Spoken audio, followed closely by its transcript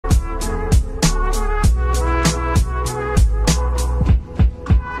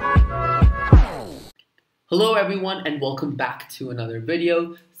Hello everyone and welcome back to another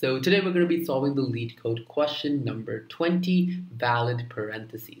video. So today we're going to be solving the LeetCode question number 20, valid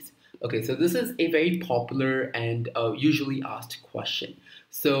parentheses. Okay, so this is a very popular and usually asked question.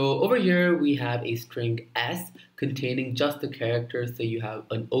 So over here we have a string s containing just the characters. So you have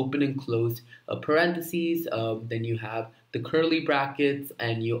an open and closed parentheses, then you have the curly brackets,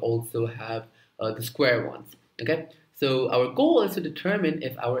 and you also have the square ones. Okay, so our goal is to determine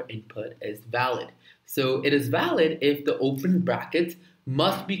if our input is valid. So it is valid if the open brackets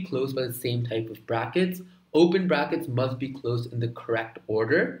must be closed by the same type of brackets. Open brackets must be closed in the correct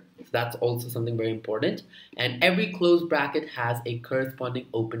order. So that's also something very important. And every closed bracket has a corresponding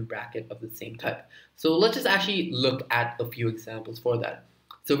open bracket of the same type. So let's just actually look at a few examples for that.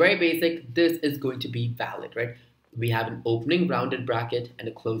 So very basic, this is going to be valid, right? We have an opening rounded bracket and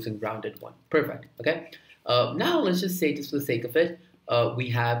a closing rounded one. Perfect, okay? Now let's just say, just for the sake of it, we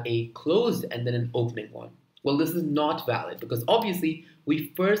have a closed and then an opening one. Well, this is not valid because obviously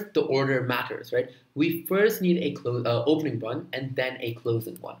the order matters, right? We first need a opening one and then a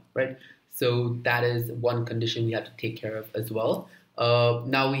closing one, right? So that is one condition we have to take care of as well.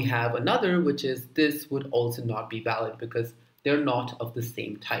 Now we have another, which is this would also not be valid because they're not of the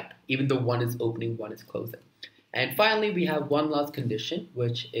same type, even though one is opening, one is closing. And finally, we have one last condition,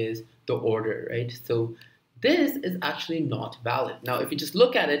 which is the order, right? So this is actually not valid. Now, if you just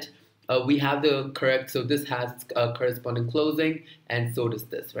look at it, we have the correct, so this has a corresponding closing, and so does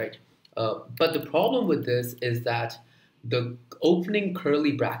this, right? But the problem with this is that the opening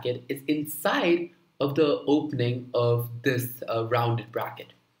curly bracket is inside of the opening of this rounded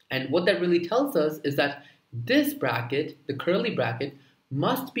bracket. And what that really tells us is that this bracket, the curly bracket,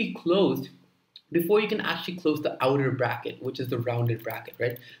 must be closed before you can actually close the outer bracket, which is the rounded bracket,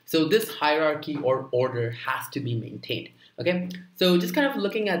 right? So this hierarchy or order has to be maintained, okay? So just kind of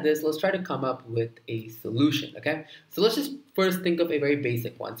looking at this, let's try to come up with a solution, okay? So let's just first think of a very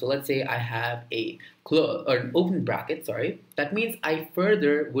basic one. So let's say I have an open bracket, sorry. That means I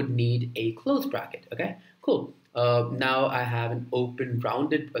further would need a closed bracket, okay? Cool. Now I have an open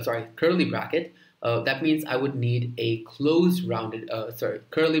curly bracket. That means I would need a closed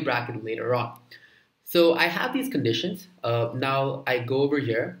curly bracket later on. So I have these conditions. Now I go over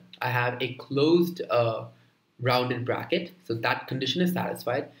here. I have a closed rounded bracket. So that condition is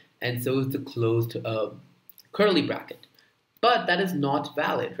satisfied. And so is the closed curly bracket. But that is not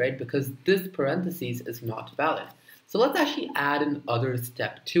valid, right? Because this parentheses is not valid. So let's actually add another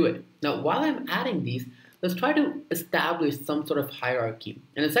step to it. Now, while I'm adding these, let's try to establish some sort of hierarchy.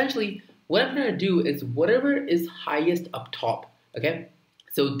 And essentially, what I'm going to do is whatever is highest up top, okay?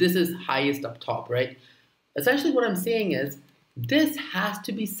 So this is highest up top, right? Essentially what I'm saying is this has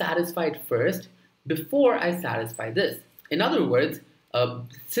to be satisfied first before I satisfy this. In other words,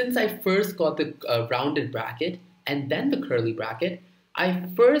 since I first got the rounded bracket and then the curly bracket, I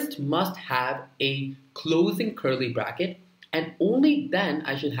first must have a closing curly bracket and only then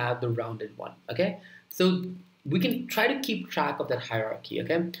I should have the rounded one, okay? So we can try to keep track of that hierarchy,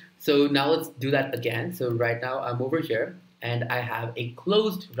 okay? So now let's do that again. So right now I'm over here and I have a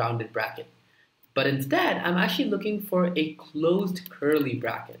closed rounded bracket. But instead, I'm actually looking for a closed curly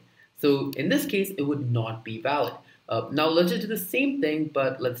bracket. So in this case, it would not be valid. Now let's just do the same thing,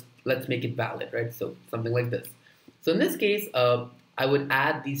 but let's make it valid, right? So something like this. So in this case, I would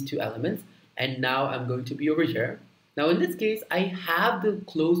add these two elements, and now I'm going to be over here. Now in this case, I have the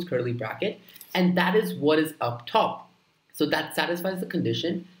closed curly bracket, and that is what is up top. So that satisfies the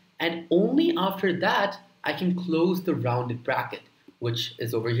condition, and only after that, I can close the rounded bracket, which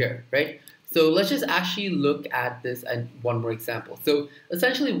is over here, right? So let's just actually look at this and one more example. So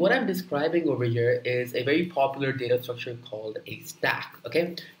essentially what I'm describing over here is a very popular data structure called a stack,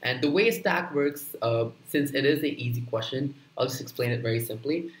 okay? And the way a stack works, since it is an easy question, I'll just explain it very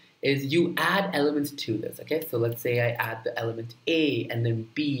simply, is you add elements to this, okay? So let's say I add the element A and then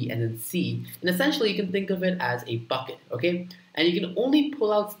B and then C. And essentially you can think of it as a bucket, okay? And you can only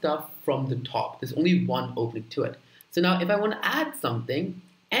pull out stuff from the top. There's only one opening to it. So now if I want to add something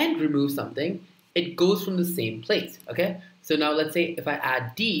and remove something, it goes from the same place, okay? So now let's say if I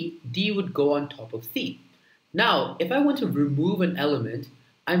add D, D would go on top of C. Now, if I want to remove an element,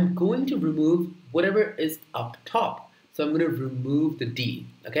 I'm going to remove whatever is up top. So I'm going to remove the D,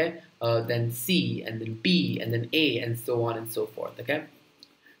 okay? Then C, and then B, and then A, and so on and so forth, okay?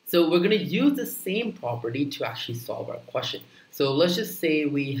 So we're going to use the same property to actually solve our question. So let's just say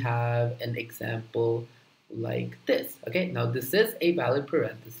we have an example like this, okay? Now this is a valid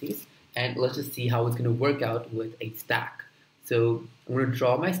parentheses, and let's just see how it's going to work out with a stack. So I'm going to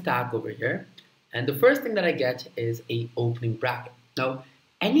draw my stack over here, and the first thing that I get is a opening bracket. Now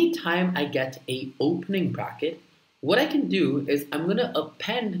anytime I get a opening bracket, what I can do is I'm going to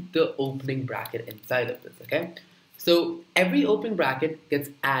append the opening bracket inside of this, okay? So every opening bracket gets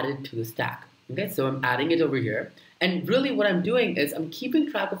added to the stack, okay? So I'm adding it over here. And really what I'm doing is I'm keeping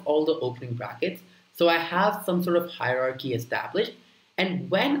track of all the opening brackets, so I have some sort of hierarchy established. And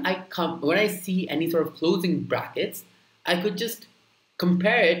when I see any sort of closing brackets, I could just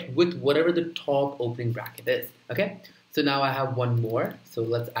compare it with whatever the top opening bracket is, okay? So now I have one more, so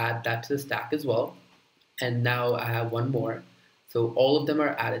let's add that to the stack as well. And now I have one more, so all of them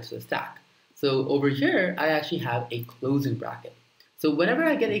are added to the stack. So over here, I actually have a closing bracket. So whenever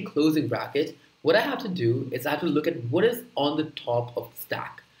I get a closing bracket, what I have to do is I have to look at what is on the top of the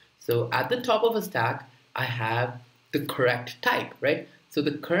stack. So at the top of a stack, I have the correct type, right? So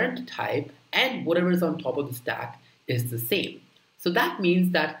the current type and whatever is on top of the stack is the same. So that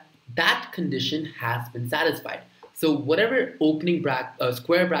means that that condition has been satisfied. So whatever opening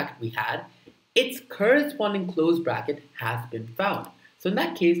square bracket we had, its corresponding closed bracket has been found. So in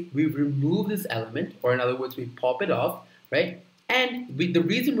that case, we remove this element, or in other words, we pop it off, right? And the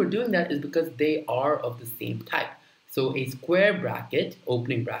reason we're doing that is because they are of the same type. So a square bracket,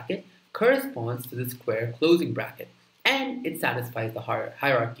 opening bracket, corresponds to the square closing bracket, and it satisfies the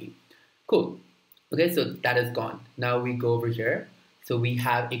hierarchy. Cool. Okay, so that is gone. Now we go over here. So we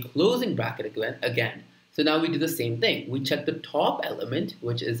have a closing bracket again. So now we do the same thing. We check the top element,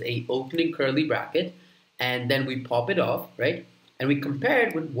 which is a opening curly bracket, and then we pop it off, right? And we compare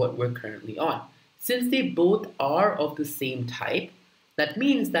it with what we're currently on. Since they both are of the same type, that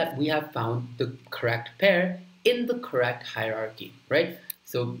means that we have found the correct pair in the correct hierarchy, right?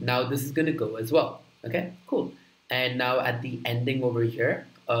 So now this is gonna go as well, okay? Cool. And now at the ending over here,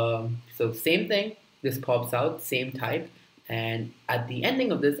 so same thing, this pops out, same type, and at the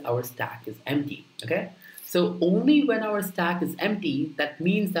ending of this, our stack is empty, okay? So only when our stack is empty, that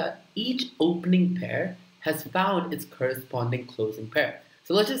means that each opening pair has found its corresponding closing pair.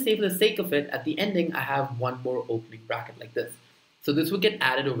 So let's just say for the sake of it, at the ending, I have one more opening bracket like this. So this would get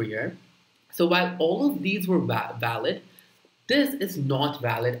added over here. So while all of these were valid, this is not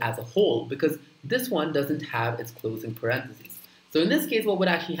valid as a whole because this one doesn't have its closing parentheses. So in this case, what would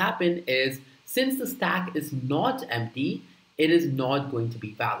actually happen is since the stack is not empty, it is not going to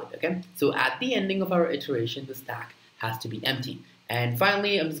be valid, okay? So at the ending of our iteration, the stack has to be empty. And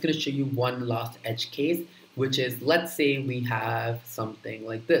finally, I'm just gonna show you one last edge case, which is, let's say we have something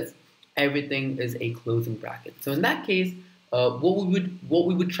like this. Everything is a closing bracket. So in that case, what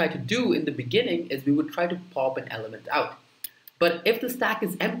we would try to do in the beginning is we would try to pop an element out. But if the stack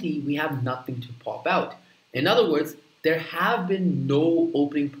is empty, we have nothing to pop out. In other words, there have been no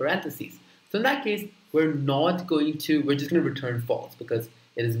opening parentheses. So in that case, we're just going to return false because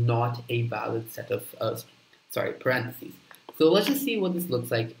it is not a valid set of parentheses. So let's just see what this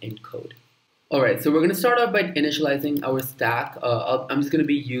looks like in code. All right, so we're going to start off by initializing our stack. I'm just going to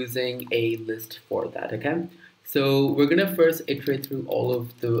be using a list for that, okay? So we're going to first iterate through all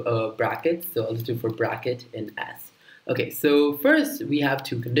of the brackets. So I'll just do for bracket in S. Okay, so first we have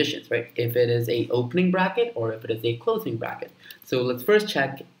two conditions, right? If it is a opening bracket or if it is a closing bracket. So let's first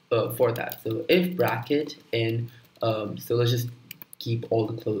check for that. So if bracket in, so let's just keep all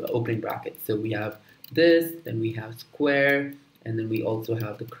the opening brackets. So we have this, then we have square, and then we also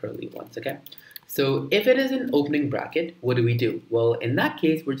have the curly ones, okay? So if it is an opening bracket, what do we do? Well, in that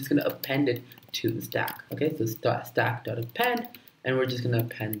case, we're just gonna append it to the stack, okay? So stack.append, and we're just gonna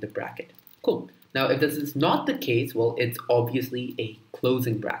append the bracket. Cool. Now, if this is not the case, well, it's obviously a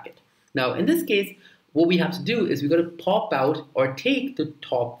closing bracket. Now, in this case, what we have to do is we got to pop out or take the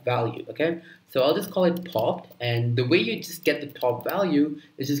top value, okay? So I'll just call it popped, and the way you just get the top value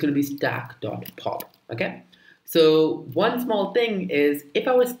is just going to be stack.pop, okay? So one small thing is if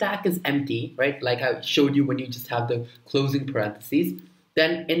our stack is empty, right, like I showed you when you just have the closing parentheses,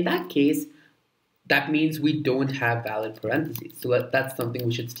 then in that case, that means we don't have valid parentheses. So that's something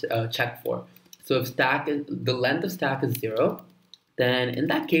we should check for. So if the length of stack is 0, then in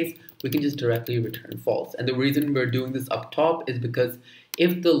that case, we can just directly return false. And the reason we're doing this up top is because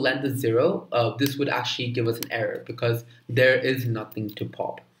if the length is 0, this would actually give us an error because there is nothing to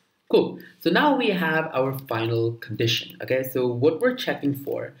pop. Cool. So now we have our final condition, okay? So what we're checking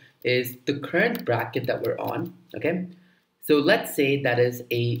for is the current bracket that we're on, okay? So let's say that is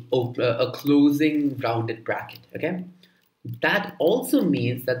a closing rounded bracket, okay? That also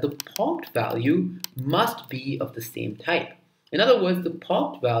means that the popped value must be of the same type. In other words, the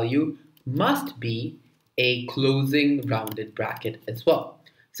popped value must be a closing rounded bracket as well.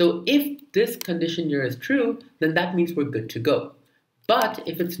 So if this condition here is true, then that means we're good to go. But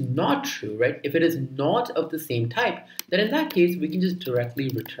if it's not true, right, if it is not of the same type, then in that case, we can just directly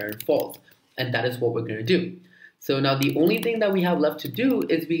return false. And that is what we're going to do. So now the only thing that we have left to do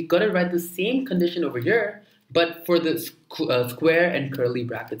is we got to write the same condition over here, but for the square and curly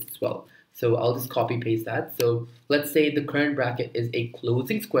brackets as well. So I'll just copy paste that. So let's say the current bracket is a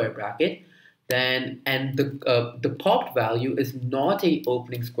closing square bracket, then and the popped value is not a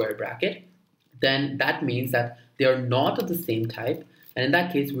opening square bracket, then that means that they are not of the same type, and in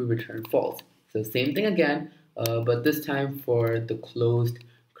that case we return false. So same thing again, but this time for the closed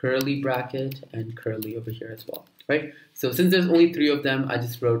curly bracket and curly over here as well, right? So since there's only 3 of them, I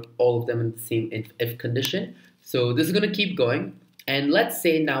just wrote all of them in the same if condition. So this is going to keep going, and let's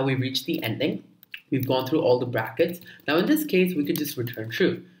say now we reach the ending. We've gone through all the brackets. Now in this case, we could just return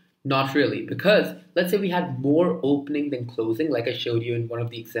true. Not really, because let's say we had more opening than closing, like I showed you in one of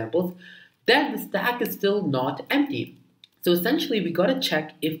the examples, then the stack is still not empty. So essentially, we got to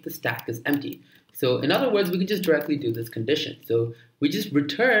check if the stack is empty. So in other words, we can just directly do this condition. So we just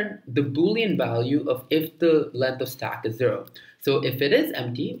return the Boolean value of if the length of stack is 0. So if it is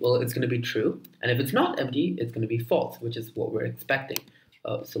empty, well, it's going to be true. And if it's not empty, it's going to be false, which is what we're expecting.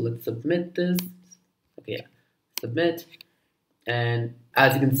 So let's submit this. Okay, yeah, submit. And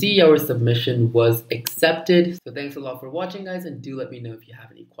as you can see, our submission was accepted. So thanks a lot for watching, guys, and do let me know if you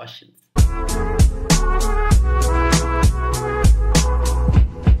have any questions.